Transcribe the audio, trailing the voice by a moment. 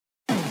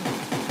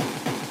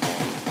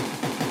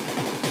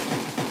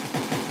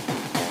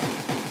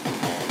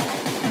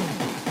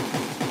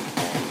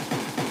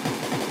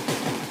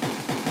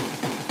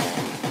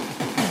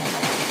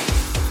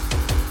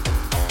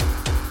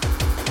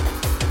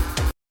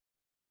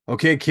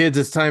Okay, kids,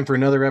 it's time for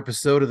another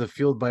episode of the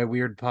Fueled by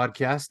Weird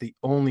podcast, the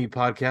only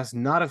podcast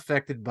not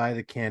affected by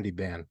the candy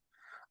ban.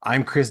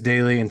 I'm Chris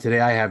Daly, and today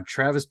I have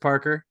Travis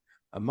Parker,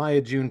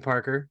 Amaya June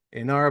Parker,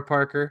 Inara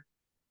Parker,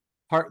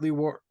 Hartley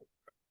Ward,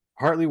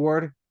 Hartley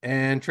Ward,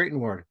 and Trayton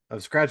Ward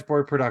of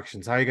Scratchboard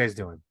Productions. How you guys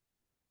doing?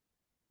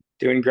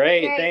 Doing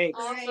great, Great. thanks.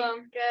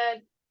 Awesome.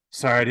 Good.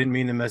 Sorry, I didn't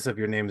mean to mess up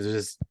your names. It's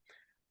just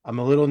I'm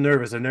a little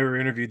nervous. I've never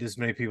interviewed this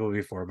many people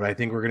before, but I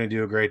think we're gonna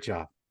do a great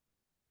job.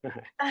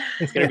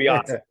 It's gonna be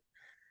awesome.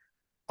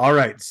 All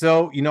right.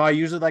 So, I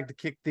usually like to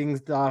kick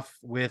things off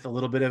with a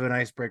little bit of an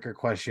icebreaker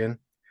question.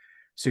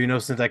 So,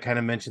 since I kind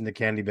of mentioned the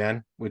candy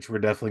ban, which we're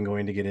definitely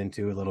going to get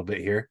into a little bit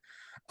here,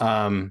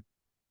 and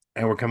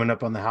we're coming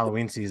up on the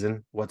Halloween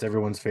season, what's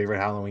everyone's favorite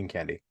Halloween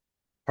candy?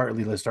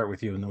 Partly, let's start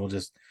with you, and then we'll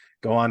just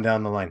go on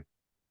down the line.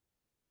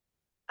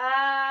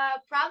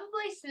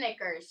 Probably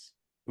Snickers.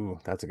 Ooh,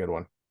 that's a good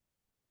one.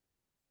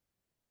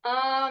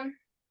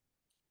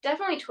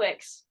 Definitely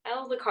Twix. I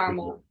love the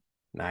caramel.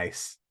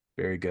 Nice.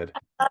 Very good.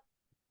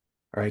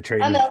 All right, Trey.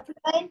 Milky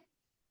Way.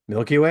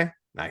 Milky Way?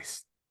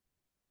 Nice.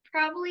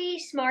 Probably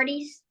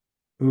Smarties.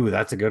 Ooh,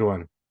 that's a good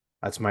one.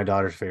 That's my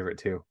daughter's favorite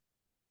too.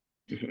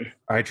 All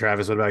right,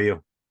 Travis, what about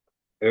you?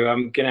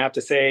 I'm gonna have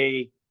to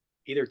say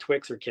either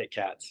Twix or Kit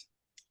Kats.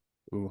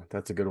 Ooh,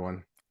 that's a good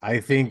one. I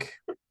think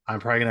I'm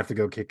probably gonna have to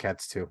go Kit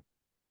Kats too.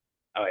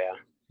 Oh yeah,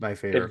 My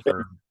favorite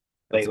for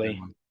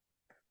lately.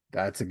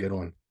 That's a good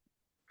one.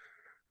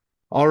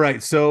 All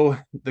right, so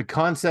the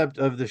concept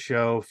of the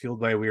show, Fueled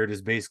by Weird,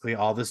 is basically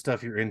all the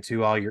stuff you're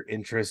into, all your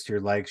interests,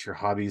 your likes, your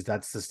hobbies.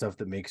 That's the stuff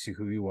that makes you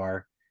who you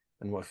are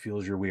and what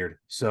fuels your weird.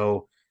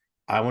 So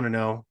I want to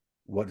know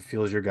what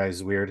fuels your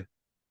guys' weird.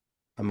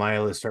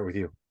 Amaya, let's start with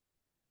you.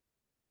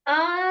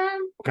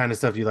 What kind of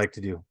stuff do you like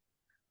to do?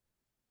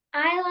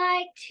 I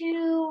like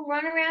to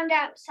run around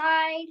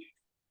outside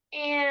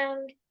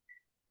and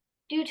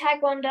do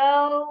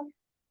taekwondo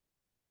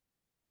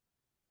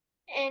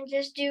and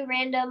just do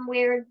random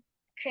weird,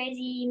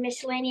 crazy,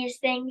 miscellaneous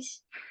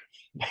things.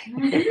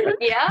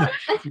 Yeah.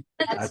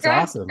 That's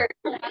awesome.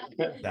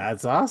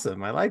 That's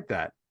awesome. I like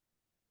that.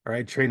 All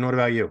right, Trayton, what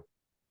about you?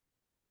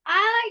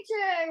 I like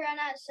to run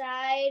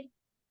outside.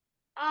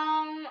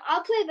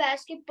 I'll play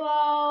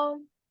basketball.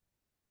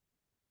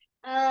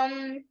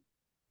 I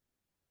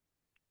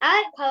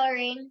like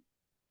coloring.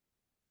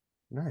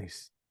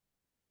 Nice.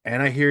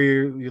 And I hear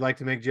you like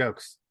to make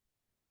jokes.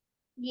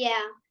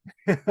 Yeah.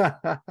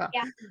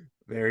 Yeah.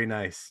 Very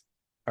nice.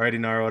 All right,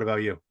 Inara, what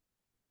about you?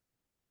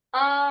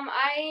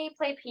 I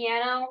play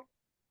piano.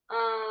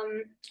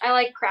 I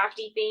like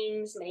crafty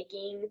things,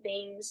 making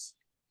things,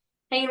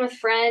 hanging with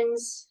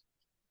friends.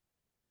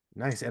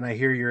 Nice. And I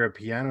hear you're a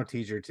piano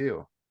teacher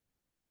too.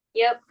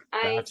 Yep,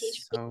 I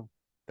teach.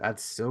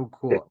 That's so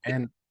cool.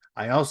 And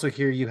I also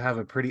hear you have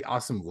a pretty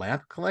awesome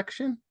lamp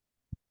collection.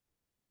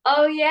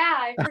 Oh yeah,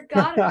 I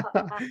forgot about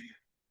that.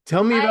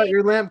 Tell me about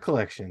your lamp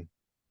collection.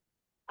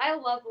 I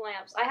love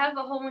lamps. I have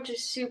a whole bunch of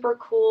super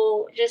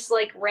cool, just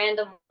like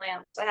random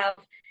lamps. I have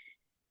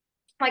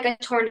like a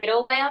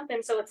tornado lamp,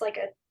 and so it's like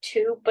a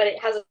tube, but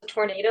it has a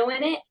tornado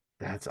in it.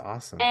 That's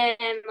awesome.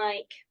 And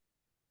like,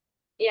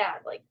 yeah,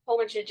 like a whole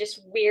bunch of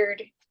just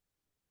weird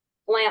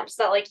lamps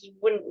that like you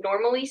wouldn't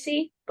normally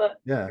see, but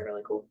yeah, they're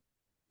really cool.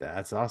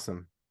 That's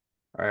awesome.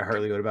 All right,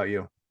 Hartley, what about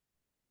you?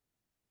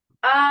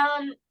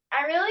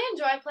 I really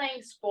enjoy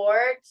playing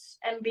sports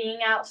and being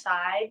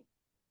outside.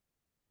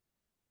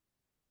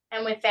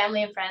 And with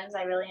family and friends,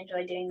 I really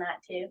enjoy doing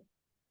that too.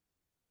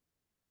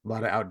 A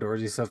lot of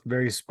outdoorsy stuff,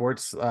 very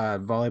sports,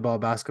 volleyball,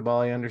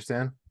 basketball, I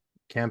understand.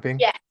 Camping?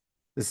 Yeah.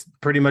 This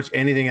pretty much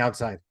anything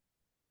outside.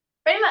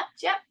 Pretty much,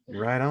 yep.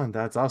 Right on.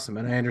 That's awesome.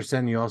 And I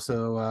understand you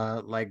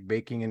also like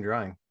baking and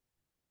drawing.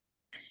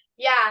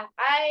 Yeah,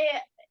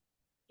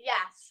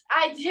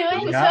 I do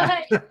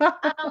enjoy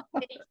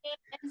baking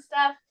and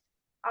stuff.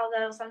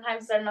 Although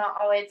sometimes they're not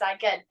always that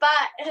good, but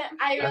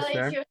I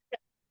really do.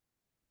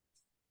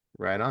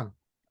 Right on.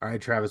 All right,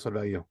 Travis, what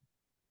about you?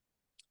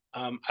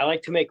 I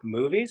like to make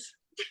movies.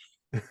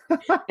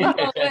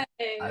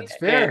 That's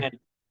fair.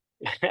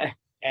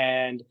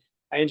 And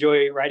I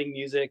enjoy writing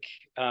music,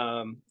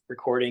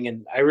 recording,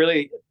 and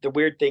the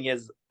weird thing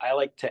is I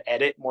like to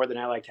edit more than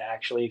I like to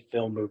actually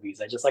film movies.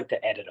 I just like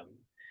to edit them.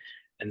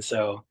 And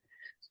so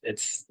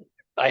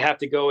I have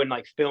to go and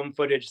like film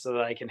footage so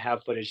that I can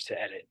have footage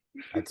to edit.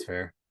 That's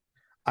fair.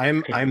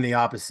 I'm the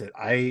opposite.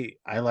 I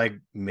like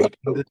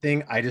making the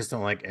thing. I just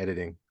don't like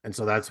editing. And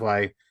so that's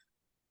why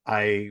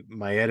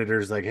my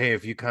editor's like, hey,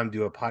 if you come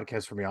do a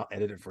podcast for me, I'll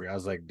edit it for you. I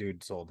was like,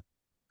 dude, sold.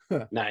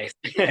 Nice.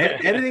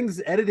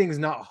 Editing's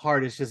not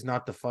hard. It's just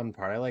not the fun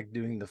part. I like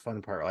doing the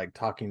fun part, like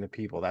talking to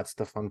people. That's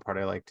the fun part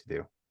I like to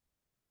do.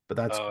 But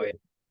that's cool. Yeah.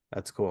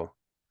 That's cool.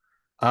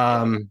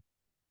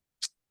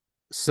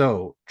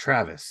 So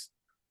Travis,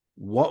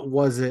 what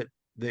was it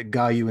that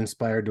got you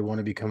inspired to want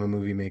to become a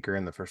movie maker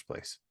in the first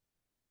place?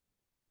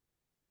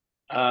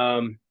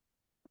 I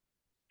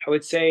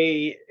would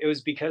say it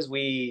was because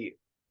we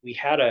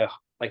had a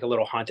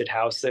little haunted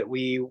house that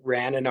we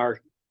ran in our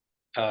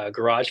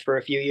garage for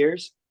a few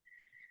years,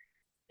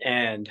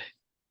 and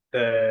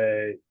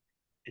the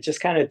it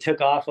just kind of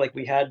took off. Like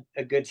we had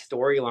a good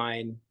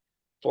storyline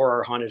for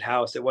our haunted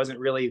house. It wasn't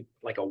really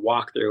like a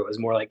walkthrough. It was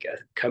more like a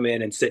come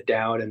in and sit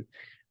down, and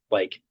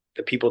like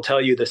the people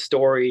tell you the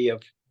story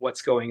of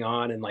what's going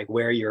on and like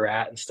where you're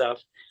at and stuff.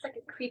 It's like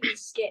a creepy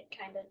skit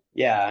kind of.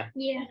 Yeah.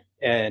 Yeah.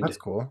 And That's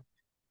cool.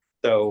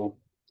 so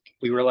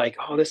we were like,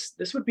 oh,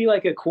 this would be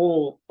like a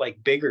cool,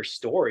 like bigger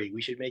story.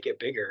 We should make it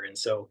bigger. And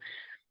so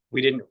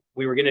we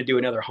were gonna do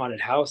another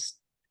haunted house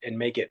and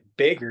make it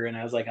bigger. And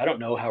I was like, I don't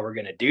know how we're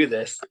gonna do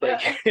this.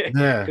 Like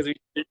Yeah. because we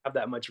didn't have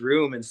that much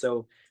room. And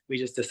so we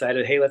just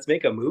decided, hey, let's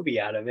make a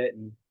movie out of it.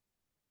 And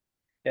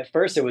at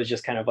first it was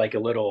just kind of like a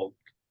little,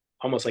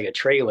 almost like a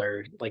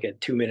trailer, like a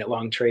 2 minute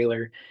long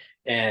trailer.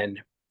 And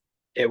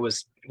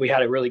we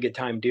had a really good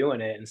time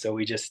doing it. And so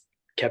we just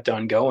kept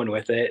on going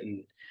with it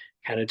and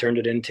kind of turned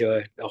it into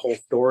a whole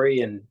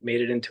story and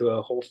made it into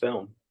a whole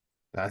film.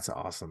 That's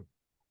awesome.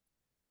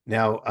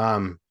 Now,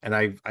 and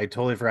I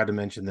totally forgot to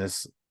mention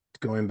this,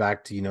 going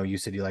back to, you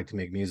said you like to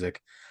make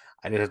music.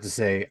 I did have to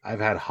say, I've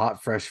had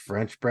hot, fresh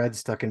French bread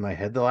stuck in my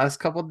head the last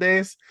couple of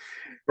days.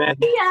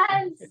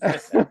 Yes.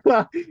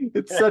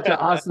 It's such an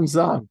awesome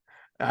song.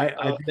 I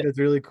Oh, think that's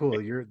really cool.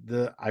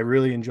 I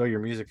really enjoy your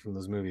music from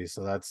those movies,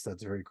 so that's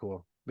very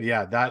cool. But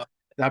yeah,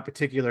 that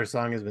particular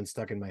song has been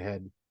stuck in my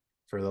head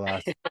for the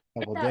last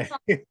couple of That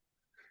days. song-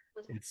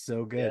 It's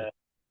so good. yeah.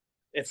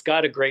 It's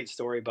got a great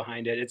story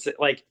behind it. It's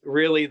like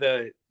really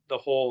the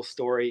whole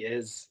story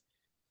is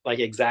like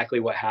exactly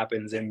what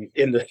happens in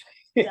the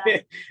Yeah.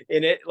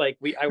 in it. Like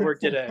I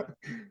worked at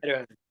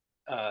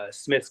a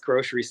Smith's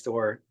grocery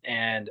store,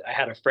 and I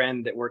had a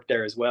friend that worked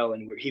there as well,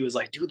 and he was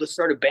like, "Dude, let's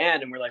start a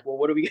band." And we're like, "Well,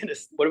 what are we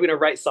gonna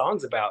write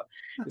songs about?"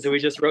 And so we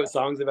just wrote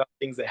songs about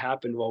things that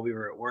happened while we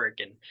were at work,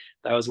 and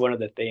that was one of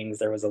the things.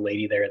 There was a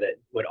lady there that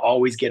would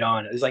always get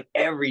on. It was like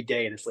every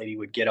day this lady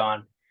would get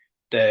on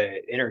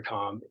the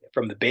intercom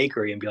from the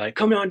bakery and be like,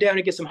 "Come on down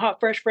and get some hot,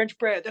 fresh French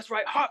bread." That's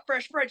right, hot,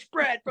 fresh French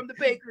bread from the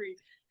bakery.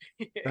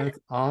 That's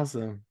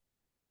awesome.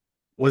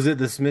 Was it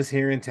the Smiths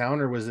here in town,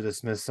 or was it a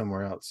Smiths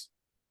somewhere else?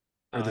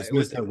 Or the It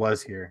Smiths that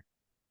was here?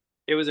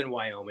 was in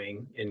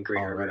Wyoming in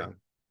Green Oh, right River. on.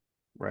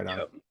 Right on.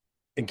 Yep.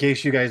 In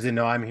case you guys didn't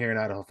know, I'm here in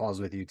Idaho Falls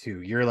with you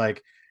too. You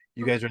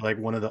guys are like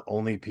one of the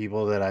only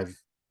people that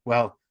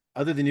well,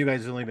 other than you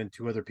guys, there's only been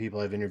two other people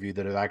I've interviewed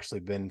that have actually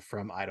been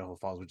from Idaho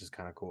Falls, which is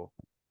kind of cool.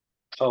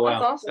 Oh wow,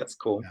 That's awesome. that's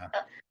cool.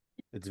 Yeah,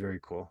 it's very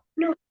cool.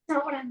 No, that's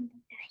not what I'm.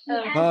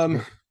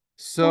 Yeah.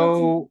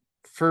 So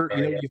for Oh,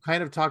 yeah. you've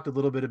kind of talked a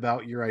little bit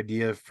about your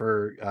idea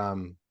for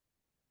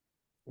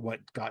what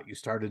got you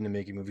started into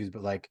making movies,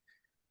 but like,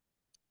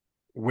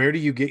 where do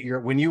you get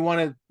when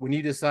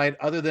you decide,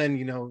 other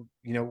than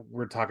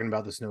we're talking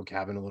about the snow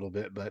cabin a little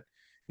bit, but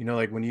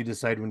like when you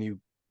decide when you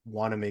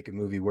want to make a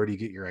movie, where do you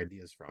get your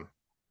ideas from?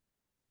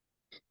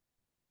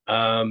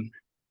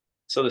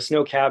 So the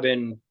snow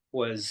cabin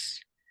was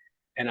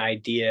an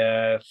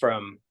idea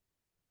from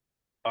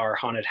our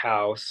haunted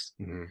house.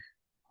 Mm-hmm.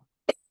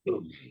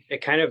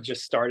 It kind of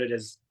just started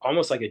as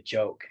almost like a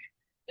joke.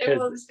 It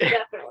was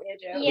definitely a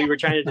joke. We were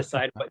trying to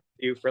decide what to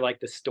do for like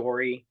the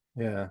story.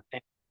 Yeah.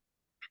 And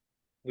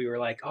we were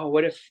like, oh,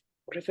 what if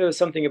it was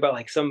something about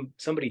like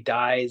somebody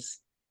dies,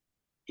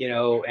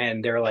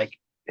 and they're like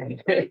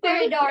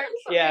Very dark.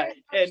 Yeah,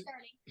 Very dark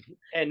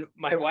and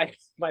my wife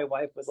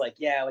was like,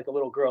 yeah, like a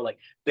little girl, like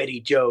Betty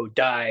Joe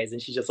dies,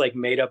 and she just like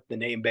made up the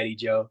name Betty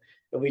Joe,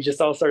 and we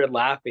just all started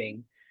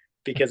laughing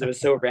because it was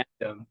so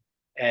random.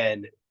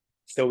 And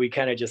so we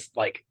kind of just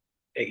like,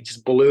 it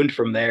just ballooned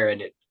from there,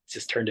 and it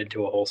just turned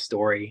into a whole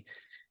story.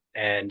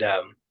 And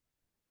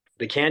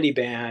the candy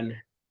ban,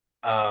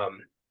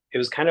 it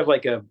was kind of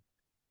like an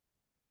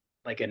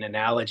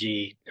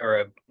analogy,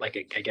 or I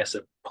guess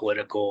a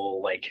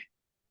political like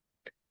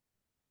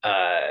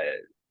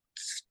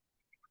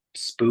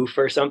spoof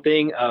or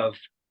something of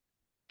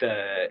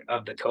the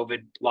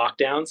COVID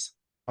lockdowns.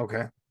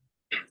 Okay.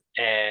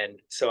 And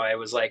so I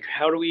was like,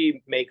 how do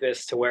we make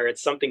this to where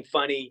it's something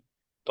funny,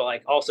 but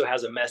like also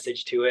has a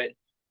message to it?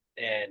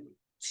 And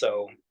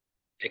so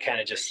it kind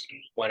of just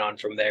went on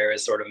from there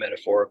as sort of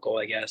metaphorical,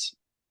 I guess.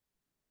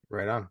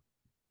 Right on.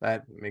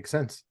 That makes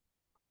sense.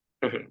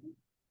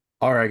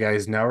 All right,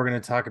 guys. Now we're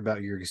going to talk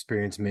about your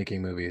experience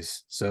making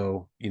movies.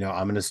 So,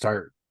 I'm going to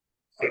start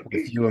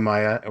with you and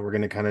Maya, and we're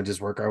going to kind of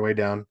just work our way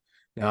down.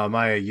 Now,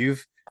 Maya,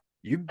 you've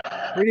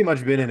pretty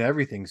much been in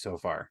everything so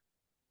far,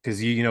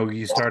 because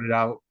you started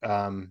out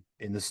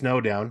in the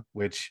Snowdown,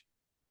 which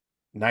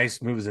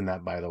nice moves in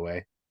that, by the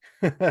way.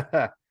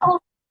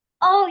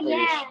 Oh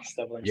yeah.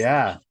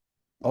 Yeah.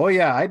 Oh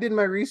yeah, I did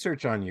my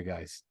research on you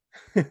guys.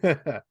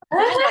 The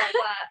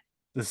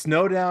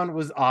Snowdown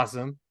was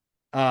awesome.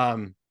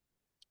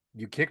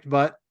 You kicked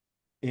butt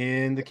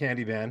in the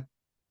candy van,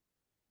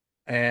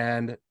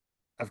 and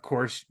of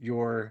course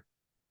you're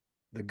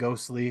the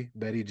ghostly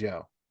Betty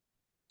Joe.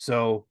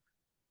 So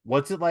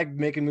what's it like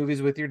making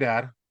movies with your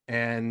dad?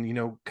 And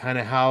kind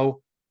of how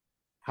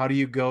do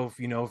you go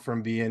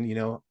from being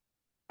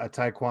a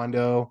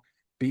taekwondo,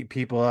 beat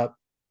people up,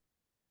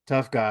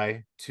 tough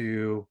guy,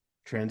 to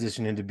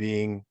transition into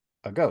being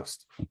a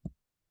ghost?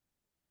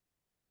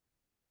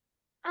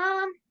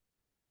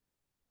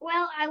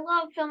 Well, I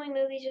love filming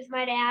movies with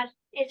my dad.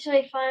 It's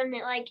really fun.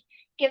 It like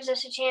gives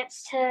us a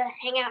chance to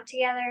hang out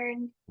together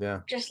and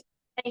Yeah. just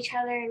look at each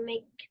other and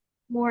make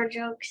more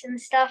jokes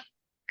and stuff.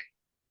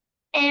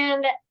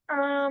 And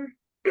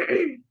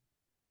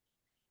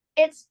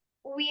it's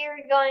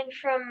weird going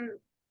from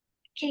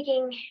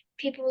kicking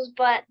people's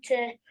butt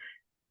to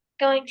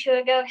going to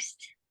a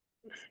ghost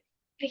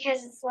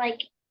because it's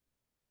like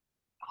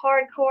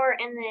hardcore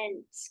and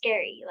then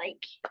scary,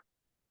 like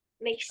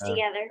mixed Yeah,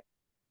 together.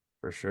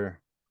 for sure.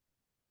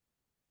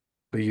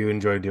 But you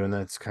enjoy doing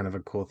that. It's kind of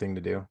a cool thing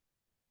to do.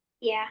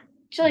 Yeah,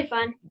 it's really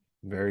fun.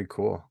 Very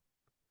cool.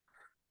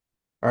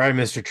 All right,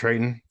 Mr.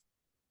 Trayton.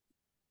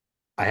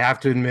 I have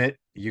to admit,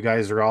 you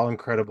guys are all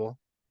incredible.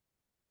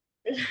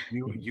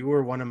 You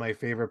were one of my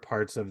favorite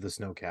parts of the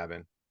snow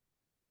cabin.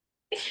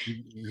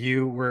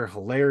 You were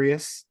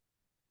hilarious.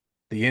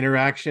 The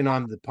interaction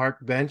on the park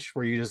bench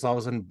where you just all of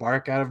a sudden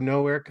bark out of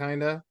nowhere,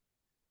 kind of.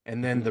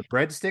 And then the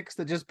breadsticks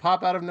that just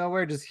pop out of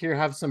nowhere, just here,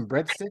 have some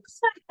breadsticks.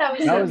 That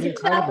was That so was good.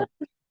 incredible.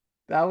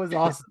 That was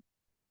awesome.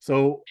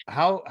 So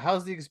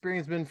how's the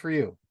experience been for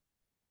you?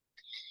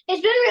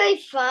 It's been really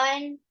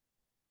fun.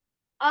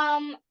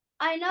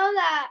 I know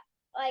that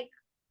like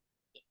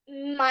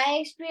my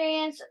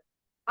experience,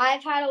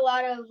 I've had a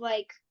lot of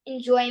like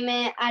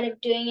enjoyment out of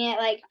doing it,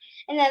 like,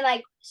 and then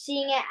like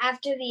seeing it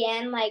after the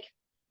end, like,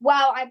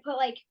 wow, I put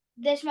like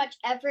this much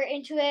effort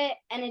into it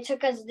and it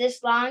took us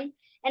this long,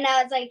 and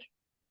now it's like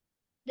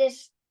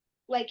this,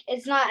 like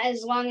it's not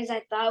as long as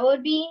I thought it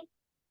would be,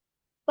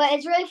 but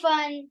it's really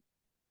fun,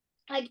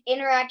 like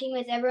interacting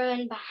with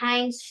everyone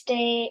behind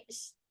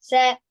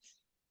set.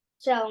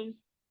 So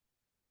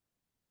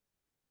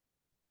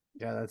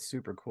Yeah, that's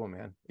super cool,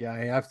 man. Yeah,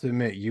 I have to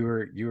admit, you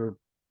were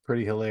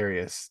pretty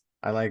hilarious.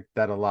 I like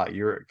that a lot.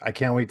 I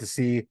can't wait to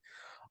see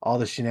all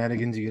the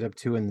shenanigans you get up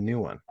to in the new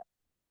one.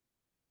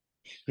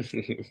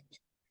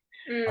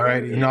 All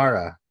right, Mm.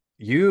 Inara,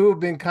 you've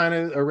been kind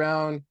of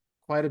around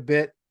quite a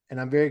bit, and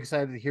I'm very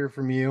excited to hear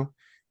from you.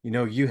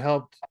 You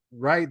helped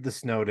write the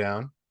snow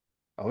down.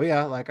 Oh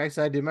yeah, like I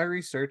said, I did my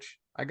research.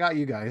 I got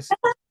you guys.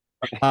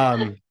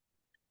 Um,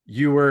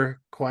 you were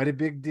quite a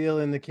big deal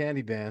in the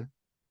candy band,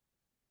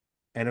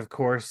 and of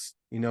course,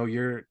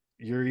 you're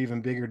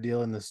even bigger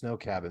deal in the snow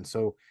cabin.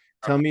 So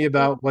tell me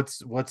about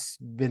what's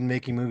been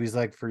making movies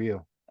like for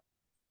you.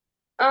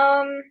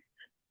 Um,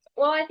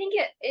 well, I think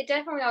it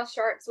definitely all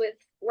starts with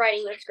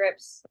writing the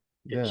scripts.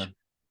 Yeah.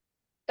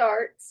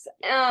 Starts.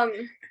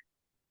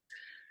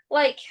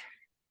 Like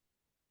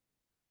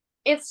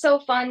it's so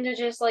fun to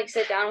just like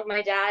sit down with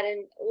my dad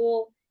and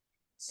we'll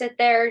sit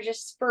there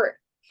just for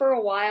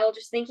a while,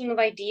 just thinking of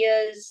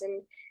ideas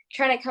and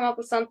trying to come up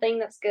with something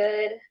that's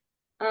good.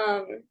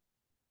 Um,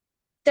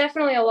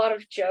 Definitely a lot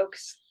of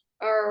jokes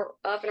are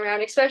up and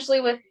around, especially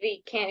with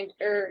the candy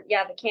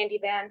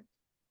band.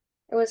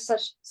 It was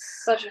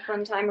such a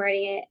fun time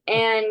writing it,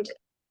 and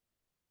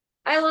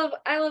I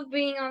love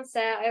being on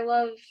set. I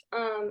love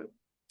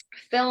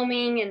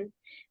filming and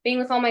being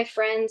with all my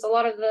friends. A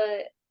lot of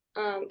the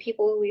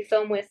people who we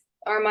film with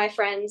are my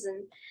friends,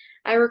 and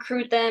I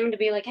recruit them to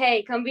be like,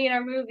 "Hey, come be in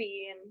our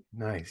movie," and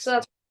Nice. so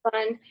that's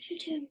fun.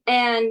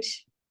 And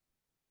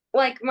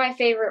like my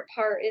favorite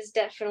part is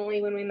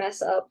definitely when we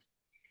mess up.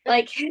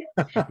 Like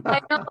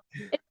I know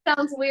it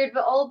sounds weird,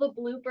 but all the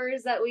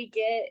bloopers that we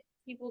get,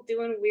 people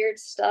doing weird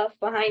stuff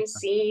behind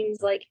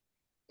scenes, like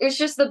it's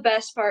just the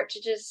best part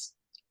to just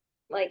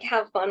like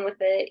have fun with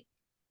it.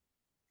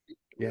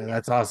 Yeah,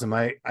 that's awesome.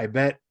 I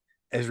bet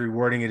as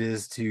rewarding it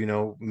is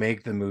to,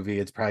 make the movie,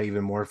 it's probably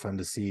even more fun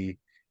to see,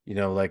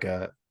 like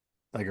a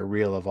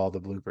reel of all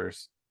the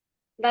bloopers.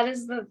 That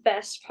is the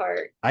best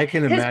part. I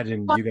can 'Cause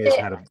imagine you guys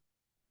had a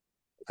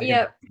I can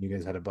Yep. imagine you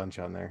guys had a bunch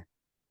on there.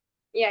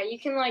 Yeah, you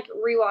can like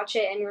rewatch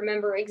it and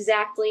remember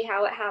exactly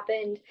how it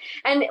happened.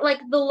 And like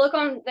the look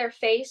on their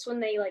face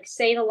when they like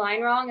say the line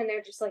wrong and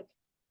they're just like,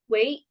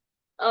 wait,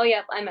 oh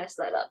yep, I messed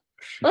that up.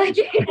 Like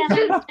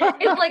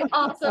it's like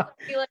awesome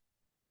to be like,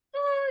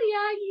 oh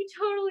yeah, you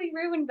totally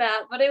ruined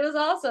that, but it was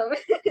awesome.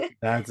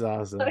 That's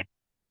awesome.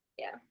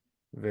 Yeah.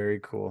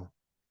 Very cool.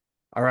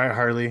 All right,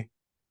 Harley,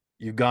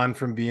 you've gone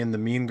from being the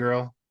mean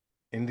girl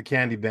in the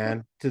candy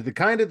band to the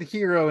kind of the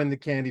hero in the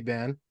candy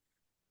band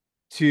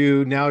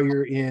to now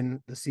you're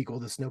in the sequel,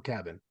 The Snow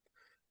Cabin.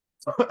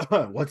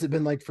 What's it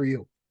been like for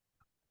you?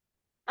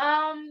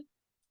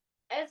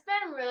 It's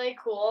been really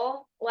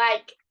cool.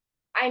 Like,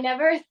 I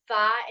never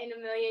thought in a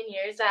million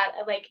years that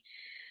like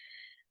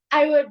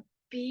I would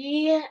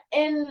be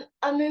in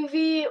a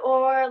movie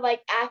or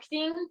like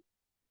acting.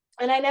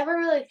 And I never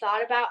really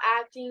thought about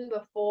acting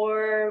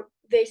before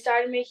they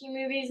started making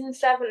movies and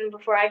stuff and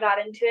before I got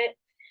into it.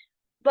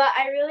 But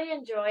I really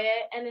enjoy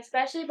it, and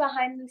especially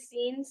behind the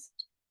scenes.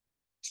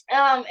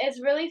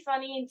 It's really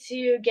funny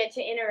to get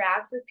to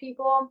interact with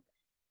people,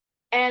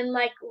 and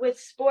like with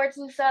sports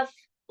and stuff,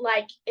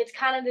 like it's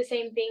kind of the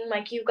same thing.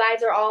 Like you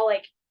guys are all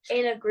like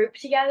in a group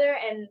together,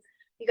 and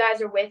you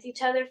guys are with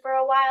each other for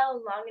a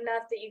while, long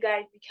enough that you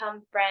guys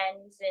become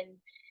friends and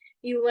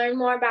you learn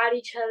more about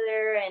each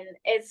other, and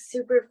it's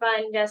super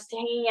fun just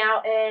hanging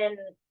out and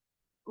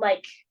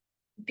like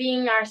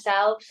being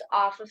ourselves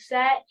off of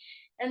set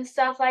and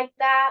stuff like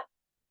that.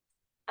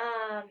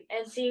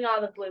 And seeing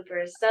all the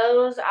bloopers.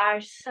 Those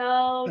are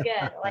so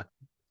good. Like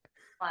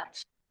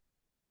much.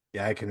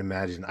 Yeah, I can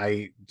imagine.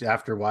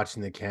 After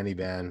watching the Candy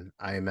Band,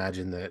 I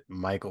imagine that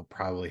Michael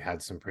probably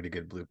had some pretty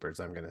good bloopers,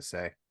 I'm gonna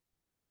say.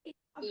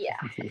 Yeah.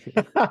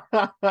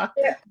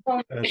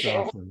 That's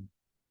awesome.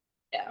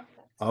 Yeah.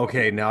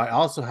 Okay, now I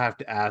also have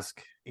to ask,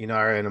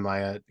 Inara and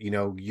Amaya,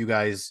 you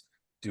guys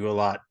do a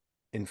lot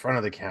in front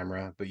of the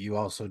camera, but you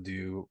also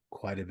do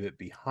quite a bit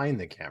behind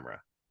the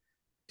camera.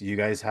 Do you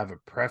guys have a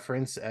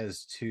preference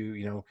as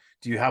to,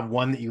 do you have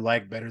one that you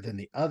like better than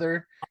the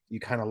other? You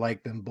kind of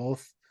like them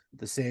both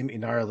the same?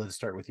 Inara, let's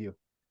start with you.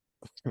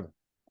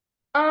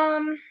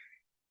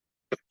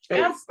 That's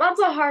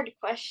a hard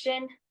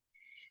question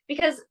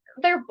because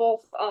they're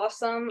both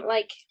awesome.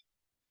 Like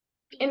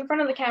in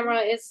front of the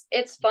camera, it's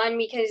fun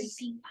because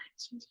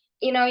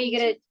you get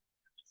to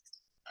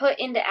put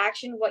into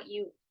action what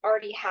you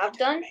already have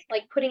done,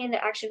 like putting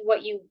into action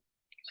what you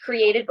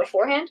created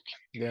beforehand.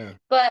 Yeah.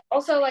 But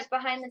also like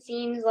behind the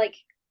scenes, like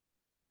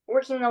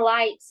working the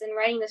lights and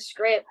writing the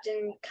script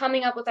and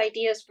coming up with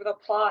ideas for the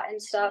plot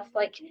and stuff.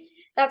 Like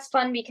that's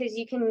fun because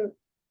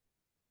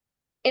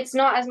it's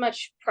not as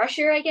much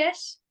pressure, I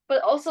guess,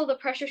 but also the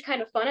pressure's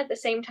kind of fun at the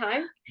same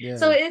time. Yeah.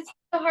 So it's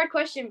a hard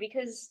question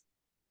because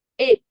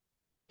it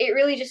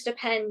really just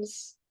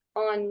depends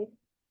on,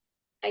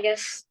 I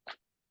guess,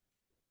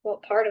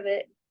 what part of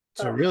it.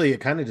 So really, it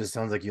kind of just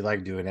sounds like you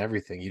like doing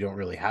everything. You don't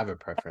really have a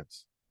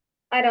preference.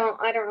 I don't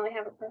really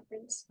have a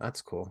preference.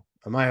 That's cool.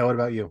 Amaya, what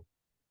about you?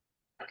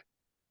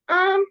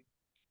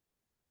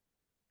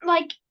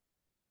 Like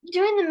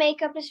doing the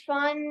makeup is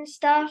fun and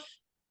stuff.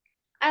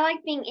 I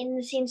like being in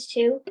the scenes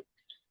too,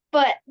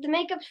 but the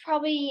makeup's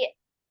probably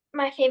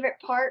my favorite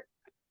part.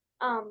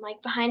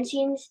 Like behind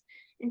scenes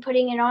and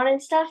putting it on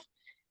and stuff,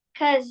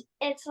 because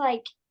it's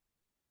like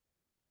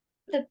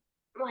the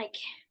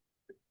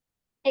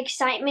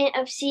excitement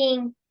of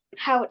seeing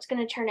how it's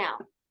gonna turn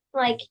out.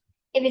 Like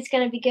if it's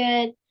gonna be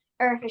good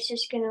or if it's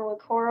just gonna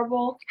look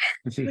horrible.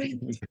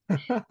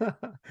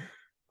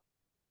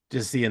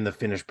 Just seeing the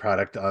finished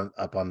product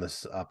up on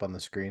the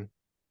screen.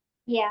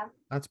 Yeah.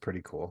 That's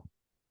pretty cool.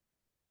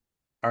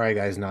 All right,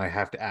 guys, now I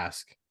have to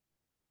ask,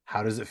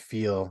 how does it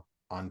feel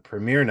on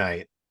premiere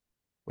night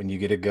when you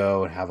get to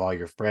go and have all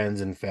your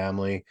friends and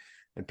family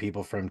and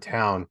people from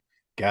town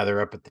gather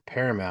up at the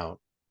Paramount?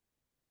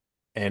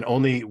 And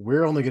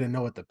we're only going to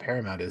know what the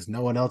Paramount is.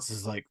 No one else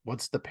is like,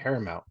 what's the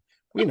Paramount?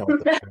 We know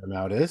what the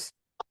Paramount is.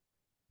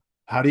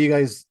 How do you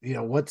guys,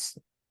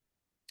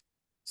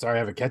 sorry, I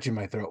have a catch in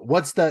my throat.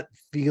 What's that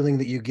feeling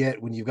that you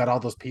get when you've got all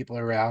those people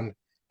around?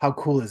 How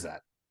cool is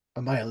that?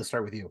 Amaya, let's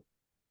start with you.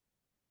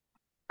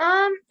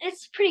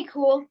 It's pretty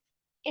cool.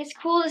 It's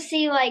cool to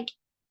see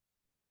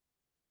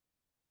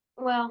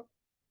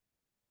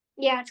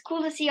it's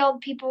cool to see all the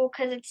people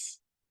because it's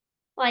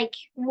like,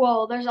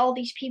 whoa, there's all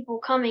these people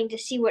coming to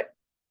see what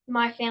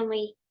my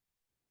family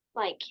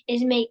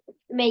is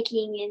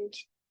making and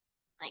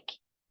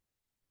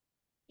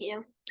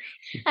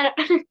I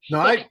don't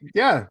No,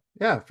 yeah,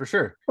 for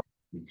sure.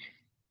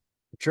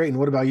 Trayton,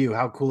 what about you?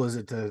 How cool is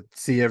it to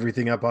see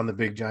everything up on the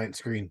big giant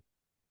screen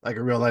like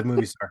a real live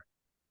movie star?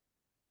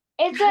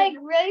 It's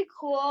really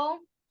cool,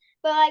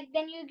 but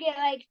then you get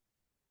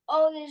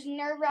this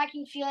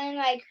nerve-wracking feeling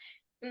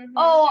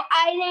oh,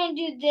 I didn't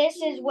do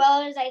this as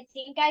well as I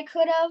think I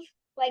could have.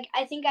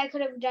 I think I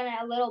could have done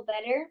it a little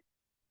better.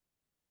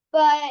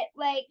 But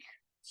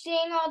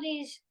seeing all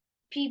these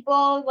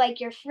people,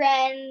 your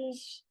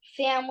friends,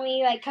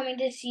 family, coming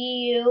to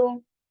see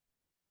you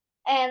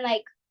and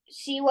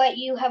see what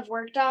you have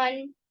worked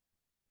on,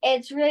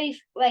 it's really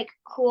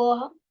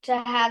cool to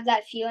have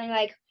that feeling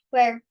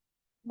where,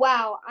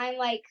 wow, I'm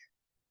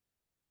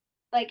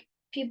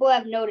people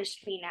have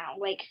noticed me now.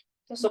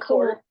 The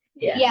support. Cool.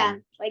 Yeah.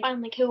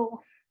 I'm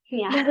cool.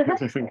 Yeah.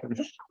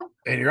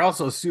 And you're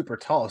also super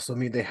tall, so I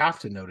mean they have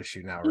to notice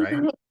you now,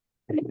 right?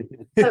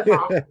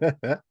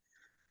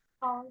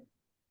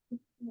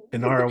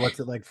 Inara, what's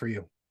it like for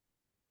you?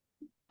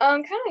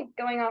 Kind of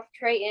going off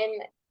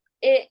Trayton,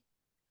 it's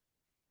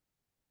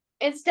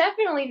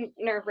definitely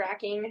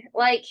nerve-wracking,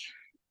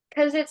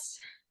 because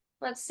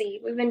let's see,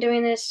 we've been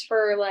doing this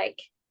for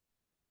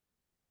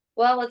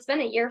it's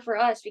been a year for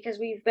us because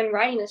we've been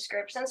writing the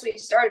script since we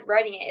started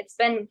writing it. It's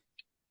been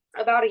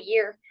about a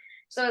year,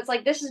 so it's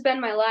this has been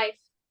my life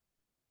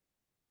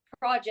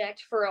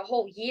project for a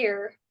whole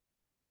year,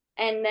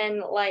 and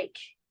then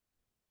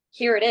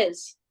here it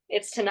is.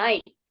 It's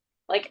tonight.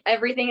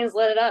 Everything is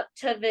lit up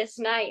to this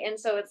night, and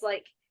so it's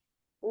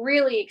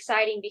really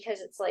exciting because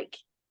it's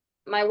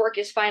my work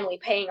is finally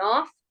paying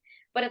off,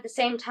 but at the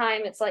same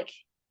time it's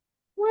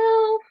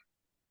well,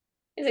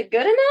 is it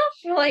good enough?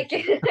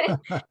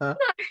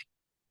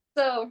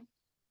 So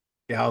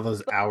yeah, all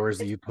those hours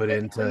that you put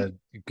into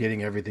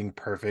getting everything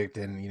perfect,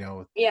 and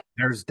yeah,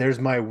 there's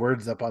my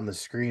words up on the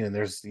screen, and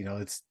there's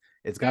it's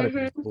got to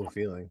be a cool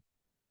feeling.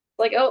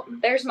 Oh,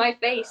 there's my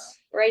face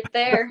right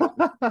there.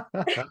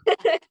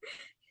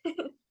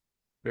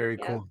 Very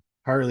cool.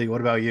 Harley,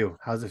 what about you?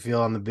 How's it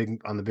feel on the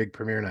big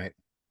premiere night?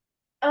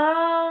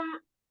 Um,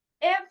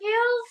 it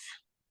feels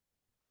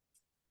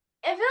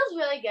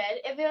really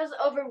good. It feels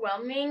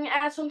overwhelming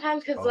at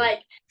sometimes because Oh,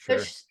 like sure.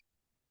 there's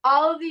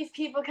all of these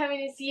people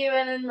coming to see you,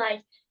 and then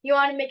like you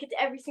want to make it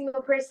to every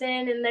single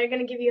person, and they're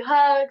gonna give you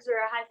hugs or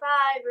a high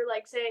five or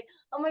like say,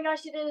 "Oh my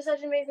gosh, you did such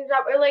an amazing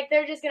job," or like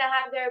they're just gonna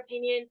have their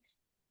opinion,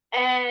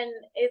 and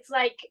it's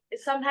like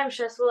sometimes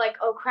stressful. Like,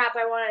 oh crap,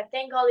 I want to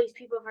thank all these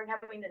people for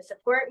coming to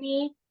support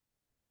me,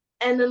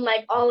 and then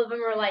like all of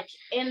them are like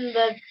in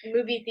the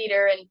movie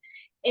theater and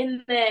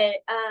in the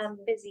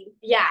Busy.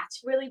 yeah,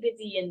 it's really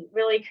busy and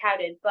really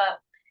crowded, but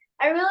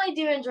I really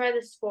do enjoy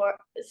the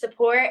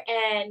support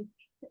and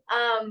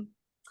um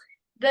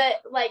the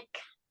like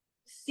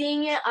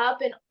seeing it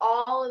up and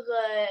all of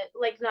the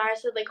like Nara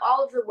said, like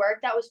all of the work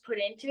that was put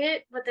into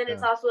it, but then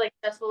it's Yeah. also like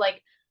stressful,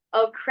 like,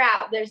 oh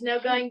crap, there's no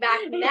going back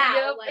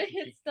now. Yep, Like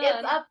it's it's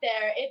done. up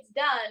there, it's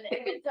done,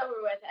 and it's over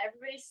with.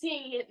 Everybody's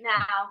seeing it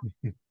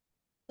now.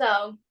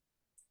 So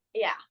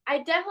yeah,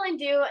 I definitely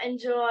do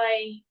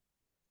enjoy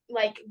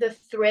like the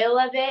thrill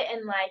of it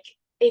and like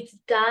it's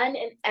done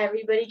and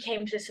everybody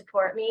came to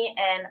support me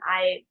and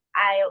I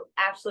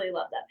absolutely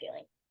love that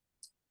feeling.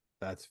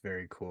 That's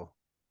very cool.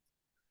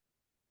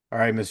 All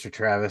right, Mr.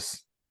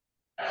 Travis.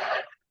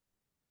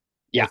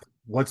 Yeah.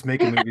 What's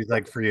making movies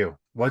like for you?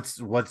 What's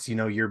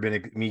you've been,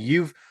 I mean,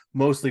 you've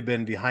mostly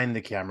been behind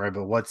the camera,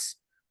 but what's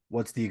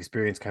the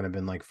experience kind of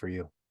been like for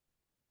you?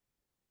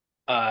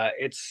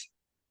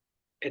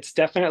 It's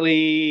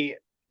definitely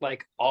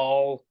like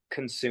all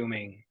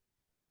consuming.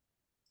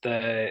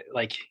 The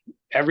like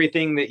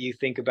everything that you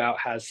think about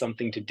has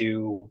something to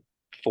do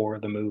for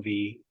the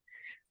movie.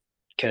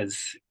 Because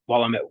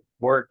while I'm at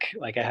work,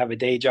 like I have a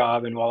day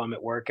job, and while I'm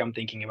at work, I'm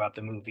thinking about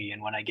the movie.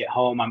 And when I get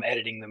home, I'm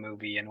editing the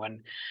movie. And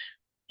when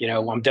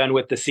I'm done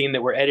with the scene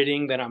that we're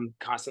editing, then I'm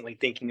constantly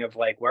thinking of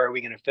like, where are we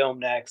going to film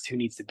next? Who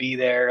needs to be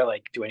there?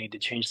 Like, do I need to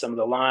change some of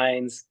the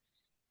lines?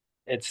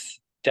 It's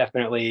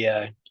definitely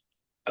a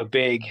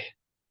big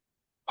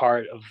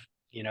part of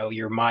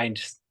your mind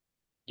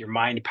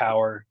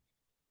power.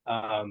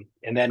 And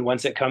then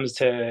once it comes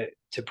to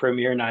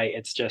premiere night,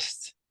 it's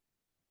just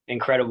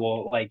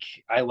incredible. Like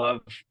I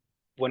love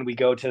when we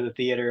go to the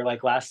theater.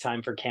 Like last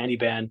time for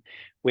Candyman,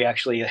 we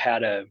actually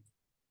had a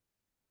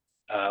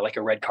like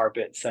a red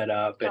carpet set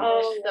up, and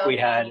Oh, we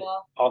had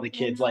cool. all the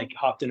kids like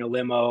hopped in a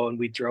limo, and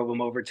we drove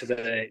them over to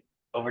the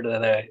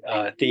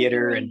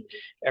theater, and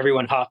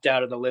everyone hopped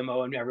out of the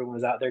limo, and everyone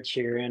was out there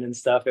cheering and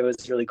stuff. It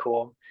was really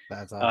cool.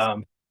 That's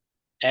awesome.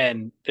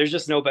 And there's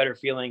just no better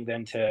feeling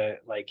than to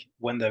like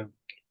when the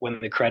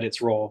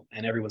credits roll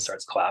and everyone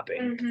starts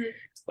clapping. Mhm.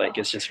 Like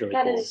it's just really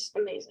That cool. is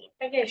amazing.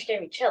 That just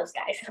gave me chills,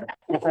 guys.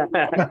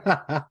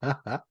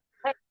 I'm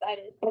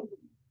excited.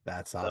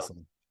 That's So,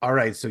 awesome. All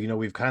right, so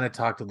we've kind of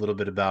talked a little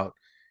bit about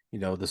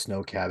the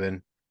snow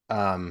cabin,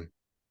 but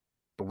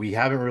we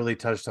haven't really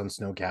touched on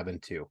Snow Cabin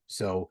 2.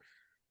 So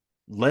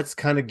let's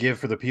kind of give,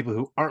 for the people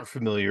who aren't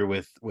familiar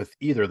with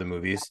either of the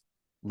movies,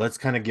 let's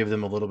kind of give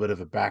them a little bit of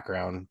a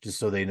background just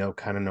so they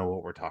kind of know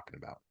what we're talking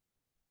about.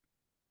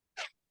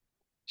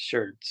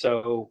 sure.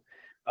 So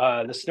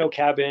the Snow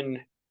Cabin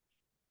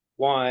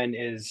one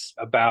is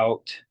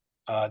about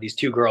these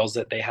two girls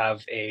that they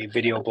have a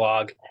video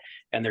blog,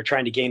 and they're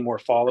trying to gain more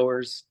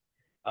followers.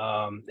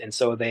 And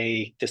so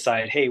they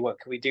decide, hey, what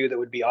can we do that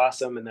would be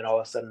awesome? And then all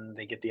of a sudden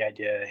they get the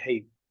idea,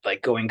 hey,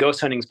 like going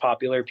ghost hunting is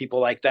popular, people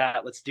like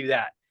that, let's do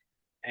that.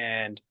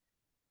 And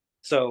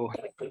so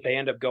they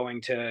end up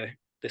going to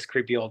this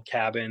creepy old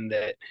cabin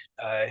that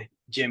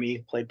Jimmy,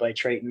 played by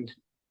Trayton,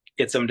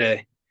 gets them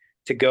to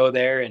go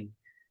there, and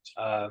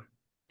uh,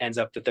 ends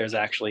up that there's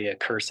actually a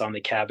curse on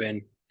the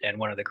cabin, and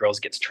one of the girls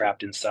gets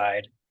trapped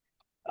inside,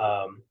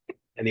 um,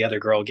 and the other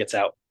girl gets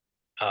out.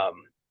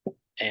 Um,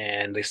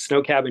 and the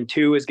Snow Cabin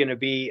 2 is going to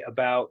be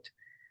about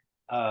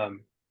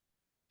um,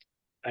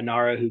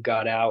 Anara who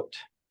got out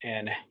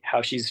and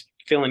how she's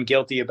feeling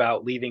guilty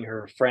about leaving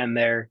her friend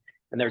there,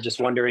 and they're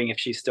just wondering if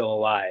she's still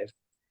alive.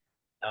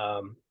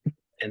 Um,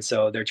 and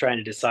so they're trying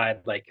to decide,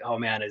 like, oh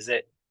man, is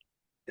it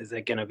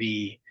going to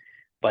be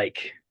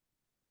like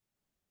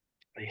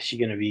is she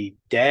going to be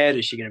dead?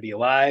 Is she going to be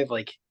alive?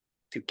 Like,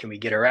 can we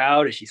get her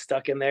out? Is she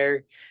stuck in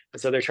there?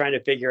 And so they're trying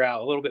to figure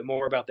out a little bit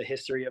more about the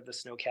history of the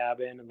Snow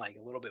Cabin, and like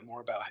a little bit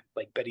more about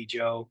like Betty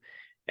Joe.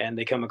 And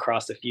they come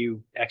across a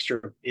few extra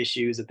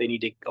issues that they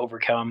need to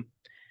overcome.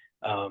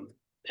 Um,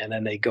 and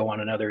then they go on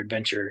another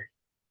adventure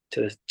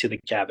to the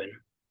cabin.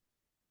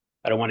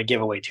 I don't want to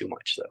give away too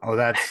much, though. Oh,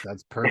 that's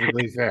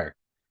perfectly fair.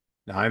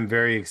 Now I'm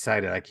very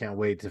excited. I can't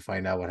wait to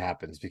find out what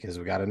happens, because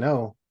we got to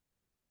know,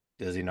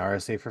 does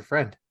Inara save her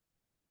friend?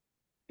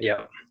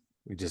 Yeah,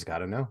 We just got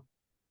to know.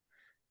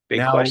 big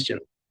Now, question.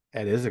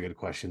 that is a good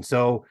question.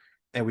 So,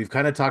 and we've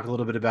kind of talked a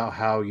little bit about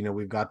how,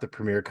 we've got the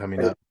premiere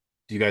coming up.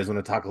 Do you guys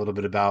want to talk a little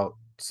bit about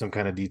some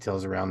kind of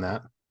details around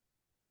that?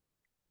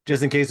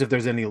 Just in case if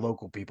there's any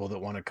local people that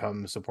want to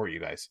come support you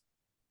guys.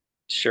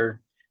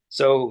 Sure.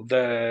 So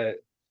the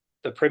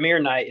premiere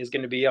night is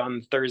going to be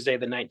on Thursday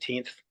the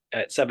 19th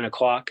at 7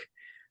 o'clock.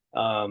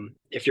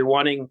 If you're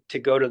wanting to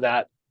go to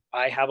that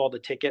I have all the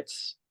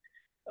tickets.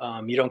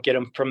 You don't get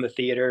them from the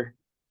theater.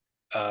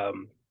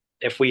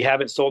 If we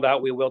haven't sold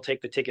out, we will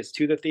take the tickets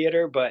to the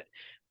theater, but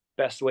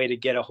best way to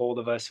get a hold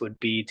of us would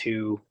be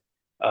to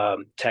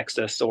text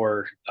us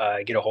or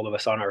get a hold of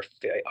us on our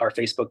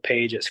Facebook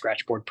page at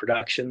Scratchboard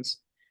Productions.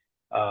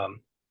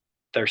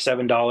 They're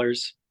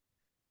 $7,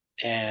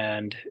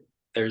 and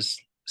there's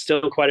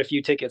still quite a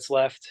few tickets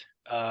left.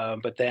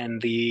 But then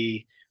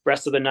the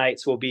rest of the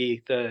nights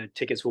the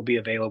tickets will be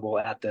available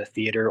at the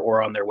theater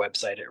or on their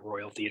website at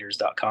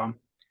royaltheaters.com.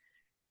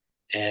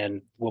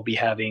 And we'll be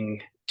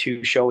having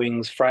 2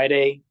 showings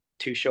Friday,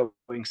 2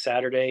 showings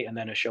Saturday, and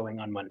then a showing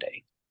on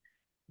Monday.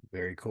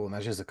 Very cool. And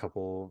that's just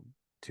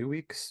 2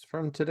 weeks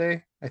from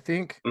today, I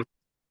think.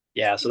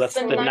 Yeah, so that's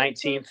The the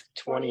 19th,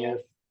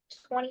 20th.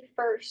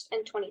 21st,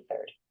 and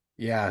 23rd.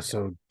 Yeah,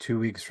 so 2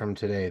 weeks from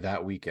today,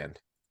 that weekend.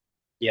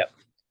 Yep.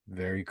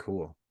 Very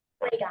cool.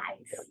 Hey guys,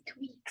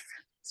 2 weeks.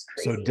 It's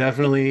So crazy.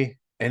 definitely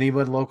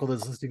anybody local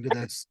that's listening to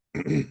this,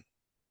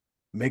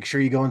 make sure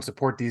you go and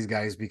support these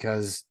guys,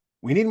 because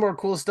we need more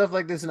cool stuff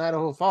like this in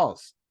Idaho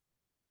Falls.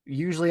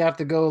 You usually have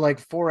to go like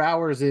 4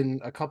 hours in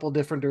a couple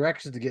different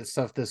directions to get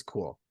stuff this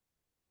cool.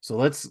 So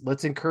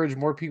let's encourage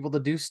more people to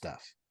do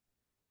stuff.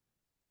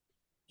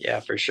 Yeah,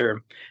 for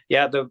sure.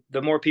 Yeah,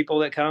 the more people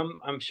that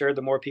come, I'm sure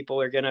the more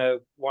people are gonna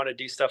want to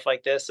do stuff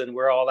like this, and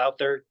we're all out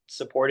there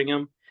supporting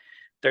them.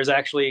 There's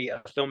actually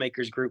a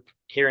filmmakers group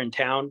here in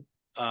town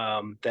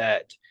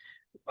that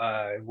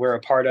we're a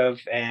part of,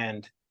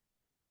 and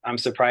I'm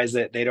surprised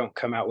that they don't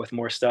come out with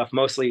more stuff.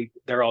 Mostly,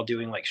 they're all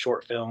doing like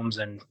short films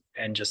and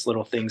just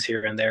little things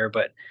here and there.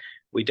 But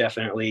we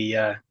definitely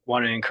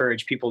want to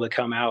encourage people to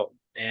come out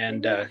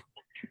and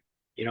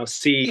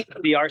see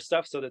our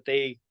stuff, so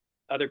that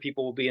other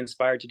people will be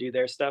inspired to do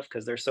their stuff,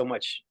 because there's so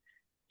much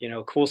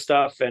cool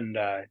stuff and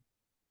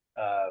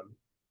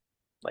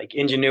like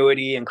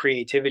ingenuity and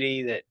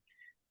creativity that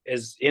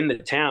is in the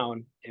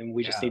town, and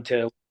we just need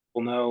to let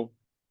people know,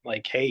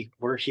 like, hey,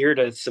 we're here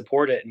to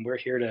support it, and we're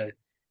here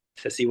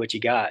to see what you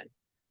got.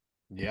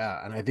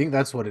 Yeah, and I think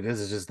that's what it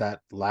is just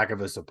that lack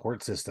of a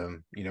support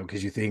system,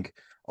 because you think,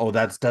 oh,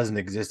 that doesn't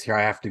exist here.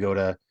 I have to go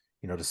to,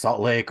 to Salt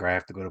Lake, or I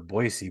have to go to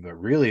Boise, but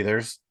really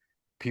there's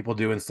people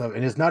doing stuff,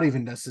 and it's not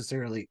even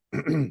necessarily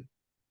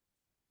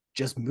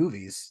just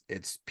movies.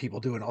 It's people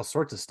doing all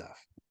sorts of stuff.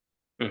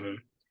 Mm-hmm.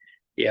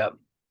 Yeah.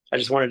 I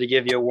just wanted to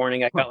give you a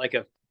warning. I got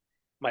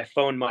my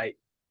phone might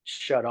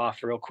shut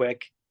off real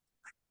quick.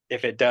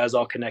 If it does,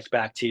 I'll connect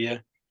back to you.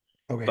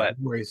 Okay, But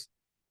no worries.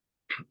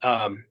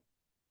 But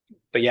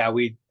yeah,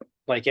 we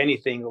like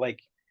anything,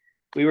 like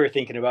we were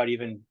thinking about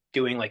even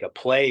doing like a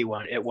play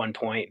at one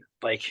point.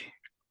 Like,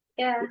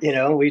 Yeah.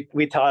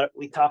 we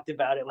talked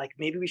about it, like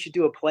maybe we should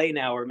do a play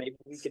now, or maybe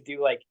we could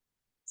do like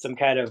some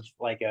kind of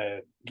like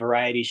a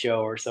variety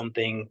show or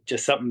something,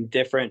 just something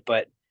different.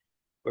 But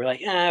we're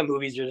like,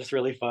 movies are just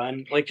really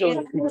fun. Like,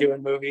 children keep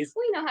doing movies.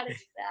 We know how to do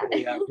that.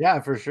 Yeah. Yeah,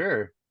 for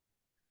sure.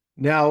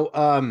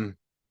 Now,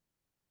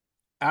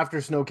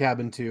 after Snow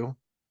Cabin 2,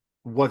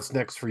 what's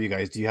next for you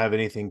guys? Do you have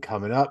anything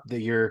coming up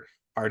that you're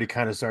already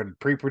kind of started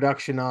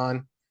pre-production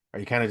on? Are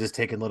you kind of just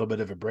taking a little bit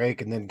of a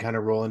break and then kind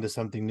of roll into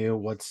something new?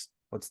 What's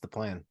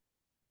the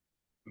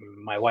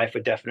My wife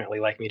would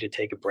definitely like me to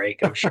take a break,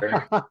 I'm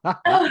sure.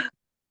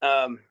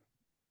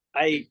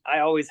 I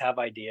always have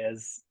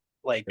ideas.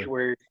 Like,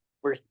 Sure.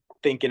 we're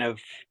thinking of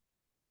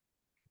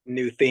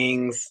new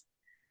things,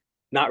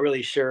 not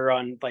really sure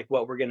on like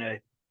what we're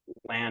gonna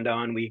land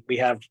on. We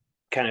have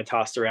kind of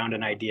tossed around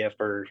an idea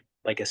for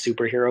like a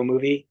superhero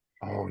movie.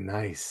 Oh,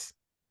 nice.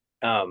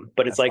 But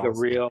it's That's like a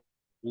awesome. real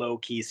low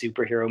key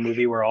superhero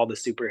movie where all the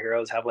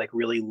superheroes have like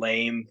really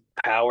lame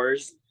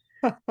powers,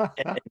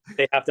 and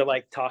they have to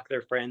like talk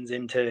their friends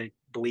into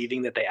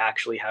believing that they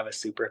actually have a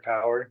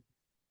superpower.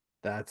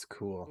 That's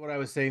cool. What I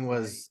was saying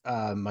was,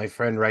 my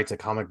friend writes a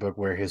comic book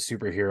where his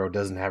superhero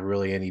doesn't have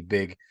really any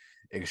big,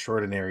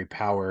 extraordinary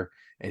power,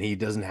 and he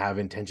doesn't have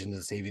intentions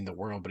of saving the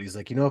world. But he's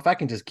like, if I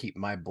can just keep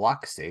my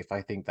block safe,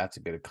 I think that's a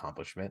good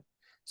accomplishment.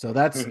 So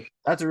that's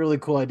a really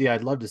cool idea.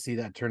 I'd love to see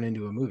that turn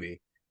into a movie.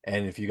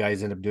 And if you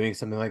guys end up doing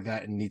something like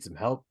that and need some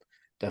help,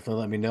 definitely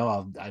let me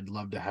know. I'd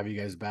love to have you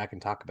guys back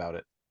and talk about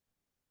it.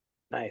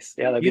 Nice.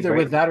 Yeah, that'd be Either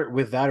great.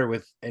 with that or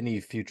with any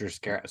future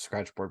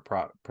Scratchboard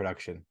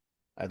production.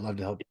 I'd love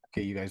to help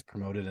get you guys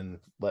promoted and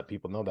let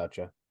people know about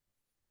you.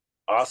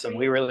 Awesome.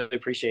 We really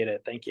appreciate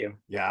it. Thank you.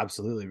 Yeah,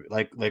 absolutely.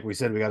 Like we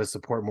said, we got to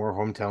support more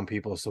hometown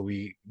people, so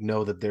we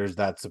know that there's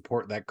that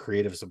support, that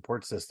creative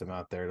support system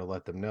out there to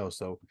let them know,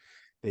 so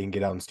they can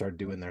get out and start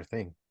doing their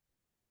thing.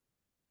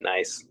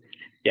 Nice.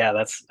 Yeah,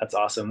 that's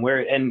awesome.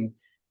 And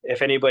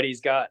if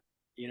anybody's got,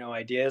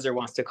 ideas or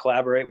wants to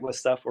collaborate with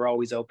stuff, we're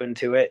always open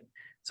to it.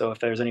 So if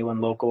there's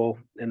anyone local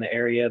in the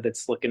area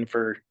that's looking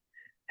for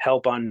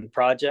help on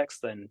projects,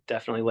 then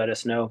definitely let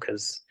us know,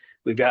 because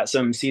we've got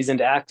some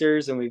seasoned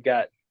actors, and we've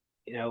got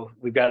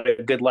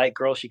a good light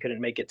girl. She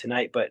couldn't make it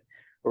tonight, but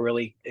we're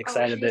really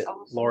excited that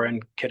awesome. Lauren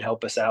could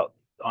help us out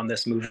on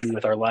this movie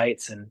with our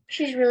lights. And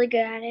She's really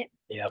good at it.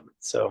 yeah,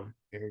 so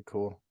Very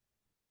cool.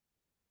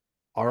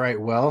 All right,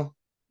 well,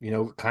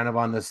 kind of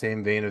on the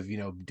same vein of,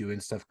 doing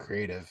stuff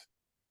creative.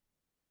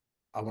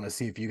 I want to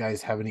see if you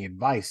guys have any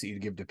advice that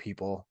you'd give to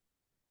people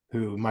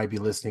who might be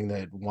listening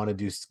that want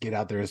to get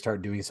out there and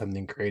start doing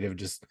something creative,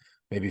 just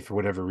maybe for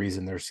whatever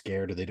reason they're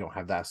scared or they don't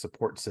have that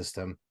support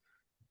system.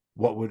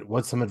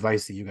 What's some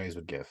advice that you guys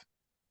would give?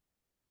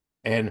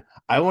 And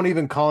I won't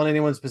even call on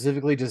anyone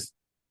specifically, just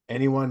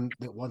anyone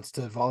that wants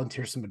to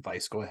volunteer some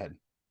advice. Go ahead.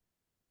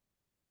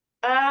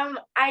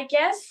 I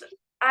guess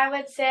I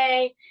would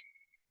say,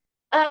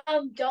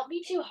 don't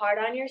be too hard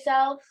on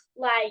yourself.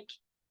 Like,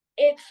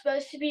 it's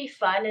supposed to be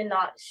fun and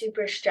not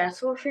super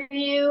stressful for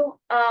you.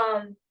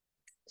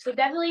 So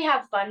definitely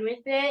have fun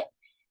with it.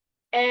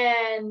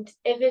 And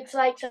if it's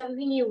like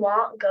something you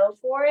want, go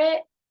for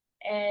it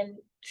and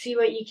see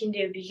what you can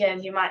do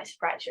because you might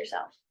surprise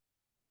yourself.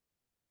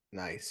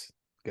 Nice.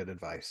 Good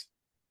advice.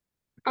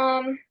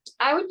 I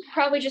would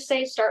probably just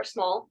say start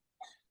small.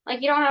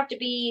 Like, you don't have to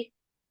be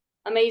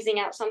amazing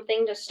at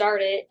something to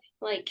start it.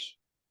 Like,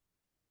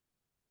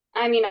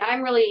 I mean,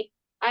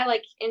 I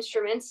like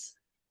instruments,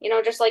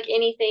 just like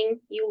anything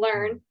you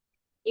learn,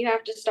 you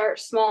have to start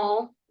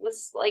small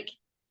with, like,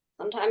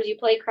 sometimes you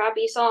play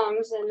crappy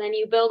songs and then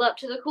you build up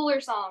to the cooler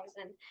songs.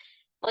 And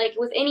like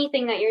with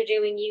anything that you're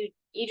doing,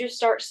 you just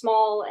start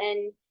small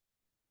and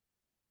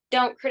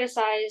don't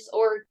criticize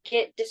or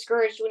get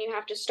discouraged when you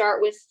have to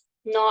start with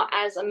not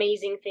as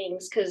amazing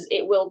things, because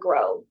it will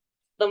grow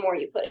the more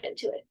you put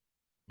into it.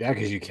 Yeah,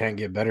 because you can't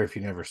get better if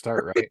you never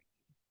start, right?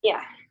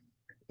 Yeah.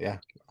 Yeah,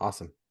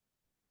 awesome.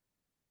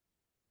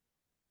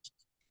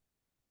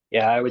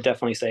 Yeah, I would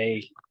definitely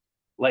say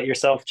let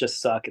yourself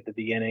just suck at the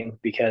beginning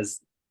because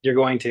you're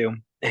going to.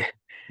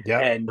 Yeah,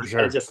 and for you sure.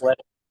 gotta just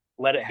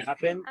let it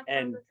happen Have fun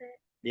and with it.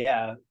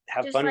 yeah,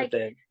 have Just fun like with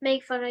it.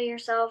 make fun of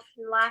yourself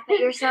and laugh at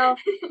yourself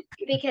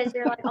because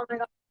you're like, oh my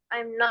god,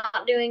 I'm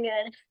not doing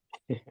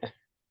good.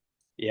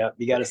 Yeah,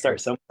 you got to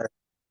start somewhere.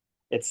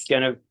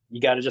 You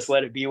got to just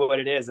let it be what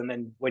it is. And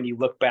then when you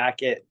look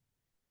back at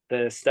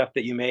the stuff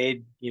that you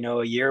made,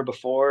 a year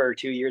before or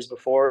 2 years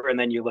before, and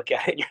then you look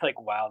at it and you're like,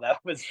 wow, that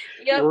was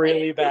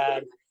really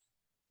bad.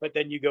 But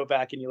then you go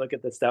back and you look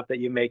at the stuff that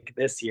you make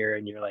this year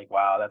and you're like,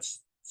 wow, that's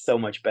so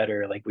much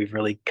better. Like we've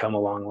really come a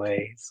long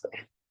way. So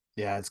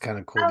yeah, it's kind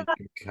of cool that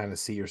you can kind of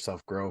see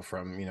yourself grow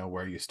from,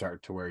 where you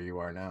start to where you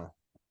are now.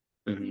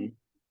 mm-hmm.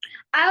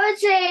 I would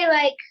say,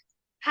 like,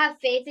 have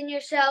faith in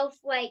yourself,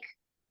 like,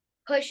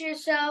 push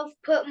yourself,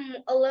 put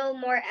a little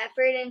more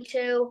effort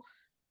into,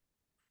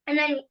 and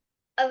then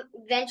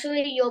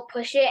eventually you'll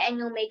push it and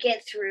you'll make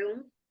it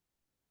through.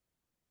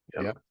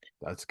 Yep,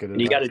 that's good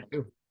And advice.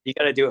 you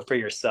gotta do it for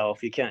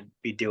yourself. You can't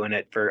be doing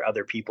it for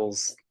other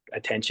people's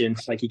attention.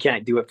 Like you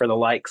can't do it for the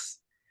likes,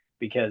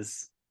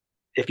 because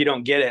if you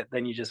don't get it,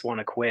 then you just want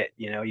to quit.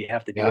 You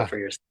have to do it for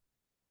yourself.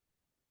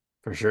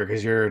 For sure,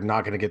 because you're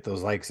not going to get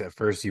those likes at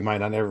first. You might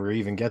not ever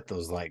even get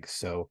those likes.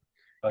 So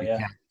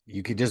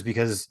you could, just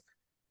because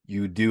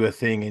you do a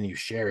thing and you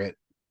share it,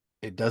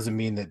 it doesn't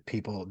mean that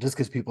just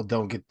because people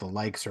don't get the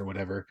likes or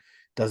whatever,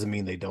 doesn't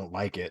mean they don't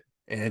like it.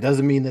 And it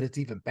doesn't mean that it's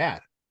even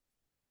bad.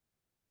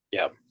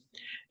 Yeah.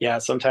 Yeah.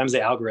 Sometimes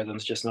the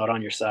algorithm's just not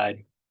on your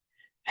side.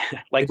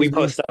 Like we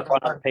post stuff on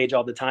our page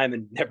all the time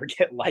and never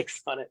get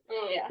likes on it.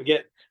 Oh yeah. We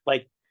get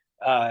like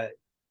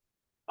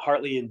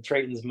Hartley and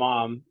Trayton's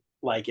mom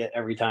like it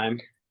every time.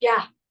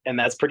 Yeah. And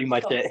that's pretty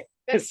much it.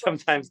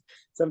 sometimes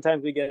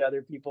we get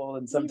other people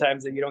and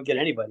sometimes you don't get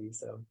anybody.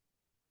 So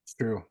it's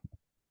true.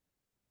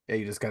 Yeah,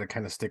 you just got to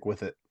kind of stick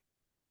with it.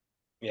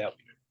 Yeah.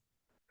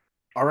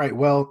 All right.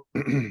 Well,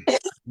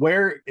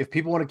 if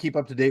people want to keep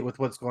up to date with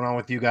what's going on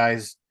with you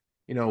guys,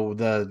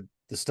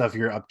 the stuff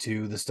you're up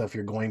to, the stuff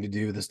you're going to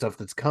do, the stuff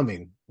that's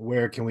coming,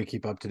 where can we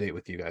keep up to date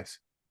with you guys?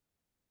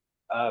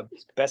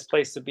 Best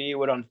place to be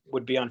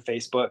would be on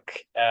Facebook.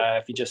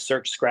 If you just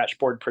search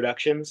Scratchboard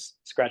Productions,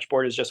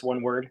 Scratchboard is just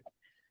one word,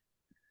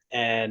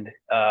 and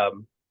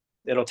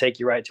it'll take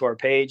you right to our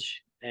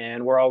page.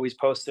 And we're always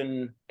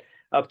posting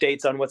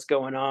updates on what's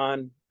going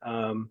on.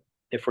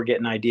 If we're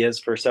getting ideas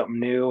for something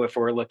new, if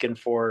we're looking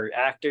for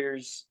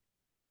actors,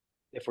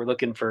 if we're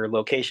looking for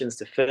locations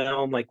to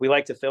film, like we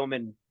like to film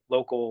in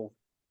local,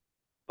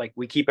 like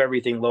we keep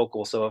everything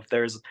local. So if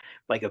there's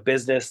like a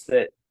business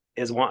that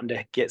is wanting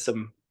to get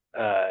some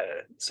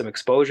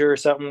exposure or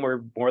something,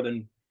 we're more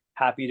than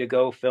happy to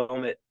go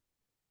film at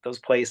those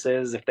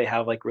places if they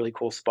have like really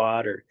cool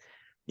spot, or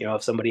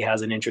if somebody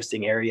has an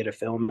interesting area to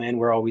film in,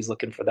 we're always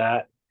looking for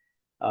that.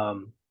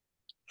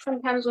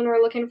 Sometimes when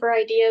we're looking for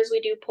ideas, we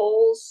do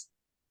polls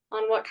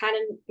on what kind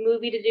of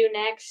movie to do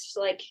next,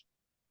 like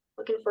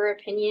looking for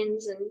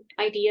opinions and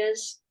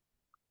ideas.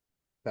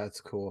 That's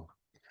cool.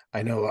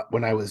 I know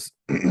when I was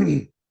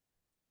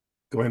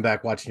going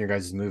back watching your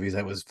guys' movies,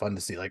 that was fun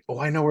to see, like, oh,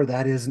 I know where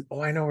that is, and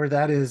oh, I know where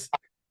that is.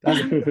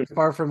 That's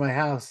far from my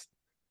house.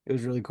 It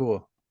was really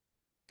cool.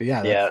 But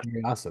yeah, that's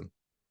really awesome.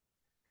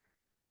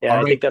 Yeah,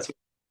 I think that's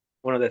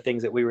one of the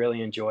things that we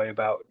really enjoy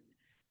about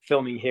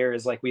filming here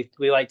is like we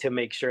like to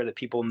make sure that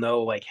people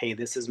know, like, hey,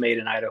 this is made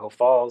in Idaho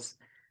Falls,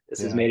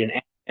 this is made in,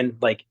 and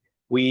like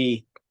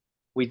we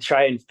we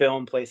try and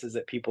film places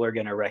that people are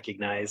going to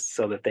recognize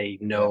so that they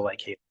know,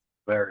 like, hey,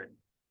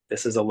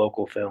 this is a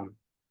local film.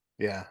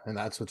 Yeah, and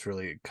that's what's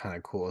really kind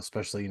of cool,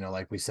 especially,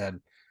 like we said,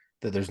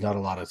 that there's not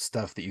a lot of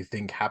stuff that you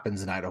think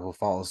happens in Idaho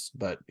Falls,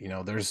 but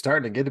there's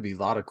starting to get to be a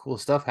lot of cool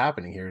stuff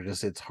happening here.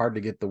 Just it's hard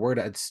to get the word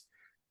out. It's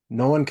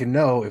no one can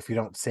know if we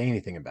don't say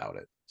anything about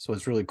it. So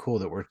it's really cool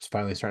that we're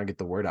finally starting to get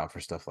the word out for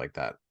stuff like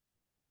that.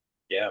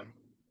 Yeah.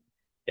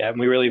 Yeah, and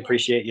we really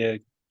appreciate you,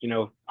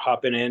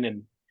 hopping in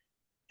and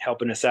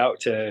helping us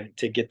out to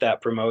get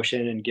that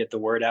promotion and get the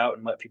word out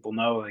and let people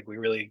know. Like, we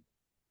really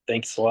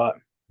thanks a lot.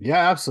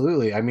 Yeah,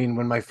 absolutely. I mean,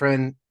 when my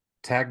friend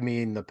tagged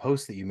me in the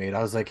post that you made,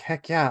 I was like,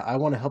 heck yeah, I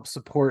want to help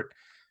support.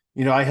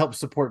 I help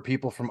support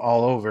people from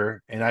all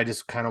over, and I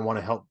just kind of want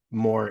to help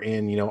more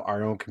in,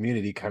 our own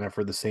community, kind of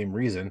for the same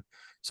reason.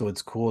 So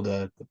it's cool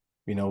to,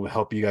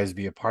 help you guys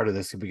be a part of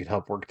this. If we could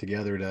help work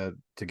together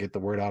to get the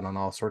word out on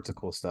all sorts of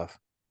cool stuff.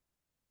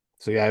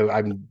 So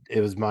yeah, it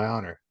was my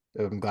honor.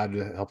 I'm glad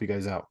to help you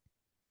guys out.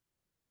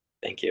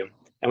 Thank you.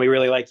 And we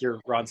really like your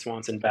Ron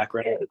Swanson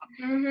background.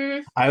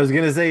 Mm-hmm. I was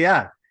gonna say,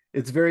 yeah,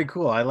 it's very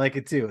cool. I like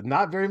it too.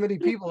 Not very many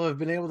people have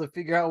been able to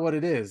figure out what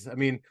it is. I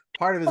mean,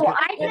 part of it is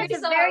I did at the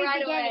saw it very right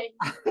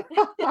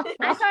beginning.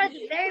 I saw it at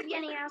the very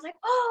beginning, and I was like,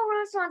 "Oh,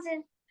 Ron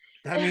Swanson."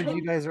 that means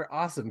you guys are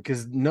awesome,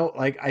 because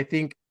I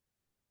think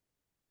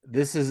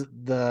this is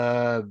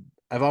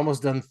I've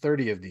almost done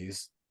 30 of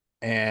these,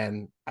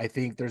 and I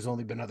think there's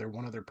only been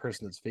one other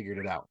person that's figured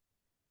it out.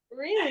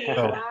 Really?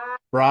 So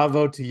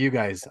bravo to you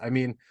guys. I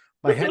mean,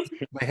 my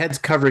head's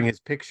covering his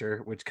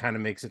picture, which kind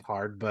of makes it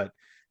hard, but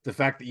the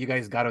fact that you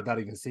guys got it without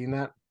even seeing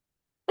that.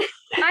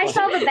 I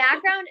saw the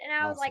background, and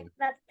I was like, Awesome.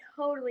 "That's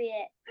totally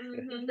it."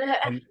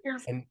 Mm-hmm.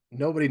 And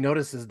nobody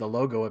notices the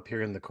logo up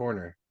here in the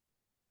corner,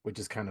 which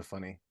is kind of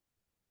funny.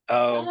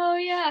 Oh,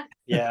 yeah.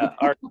 yeah.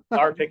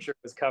 Our picture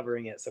was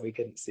covering it, so we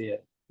couldn't see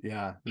it.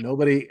 Yeah,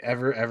 nobody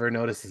ever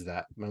notices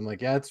that. And I'm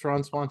like, yeah, it's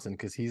Ron Swanson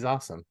because he's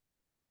awesome.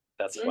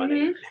 That's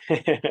funny.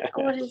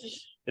 What is it?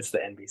 It's the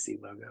NBC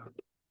logo.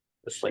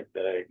 It's like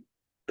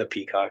the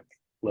peacock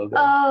logo.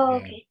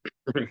 Oh, Yeah.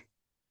 okay.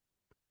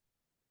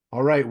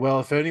 All right. Well,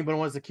 if anyone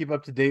wants to keep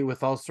up to date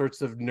with all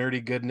sorts of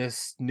nerdy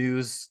goodness,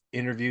 news,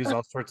 interviews,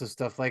 all sorts of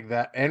stuff like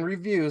that, and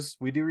reviews,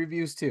 we do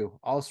reviews too,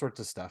 all sorts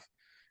of stuff.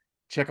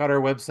 Check out our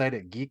website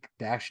at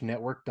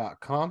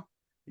geek-network.com.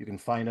 You can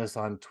find us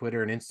on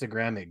Twitter and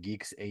Instagram at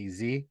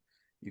GeeksAZ.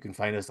 You can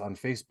find us on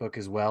Facebook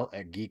as well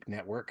at Geek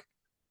Network.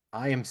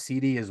 I am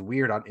CD is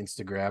Weird on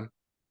Instagram.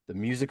 The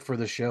music for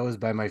the show is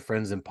by my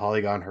friends in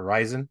Polygon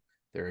Horizon.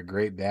 They're a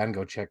great band.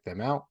 Go check them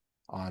out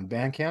on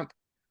Bandcamp.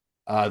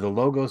 The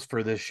logos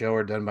for this show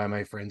are done by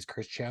my friends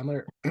Chris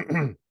Chandler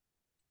and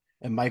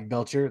Mike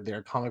Belcher.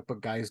 They're comic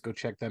book guys. Go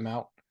check them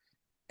out.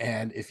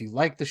 And if you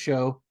like the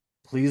show,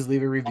 please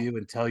leave a review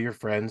and tell your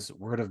friends.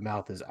 Word of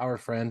mouth is our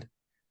friend.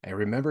 And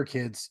remember,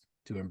 kids,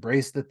 to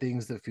embrace the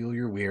things that feel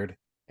you're weird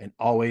and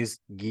always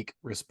geek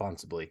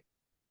responsibly.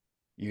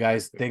 You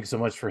guys, thanks so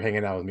much for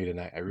hanging out with me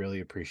tonight. I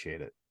really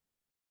appreciate it.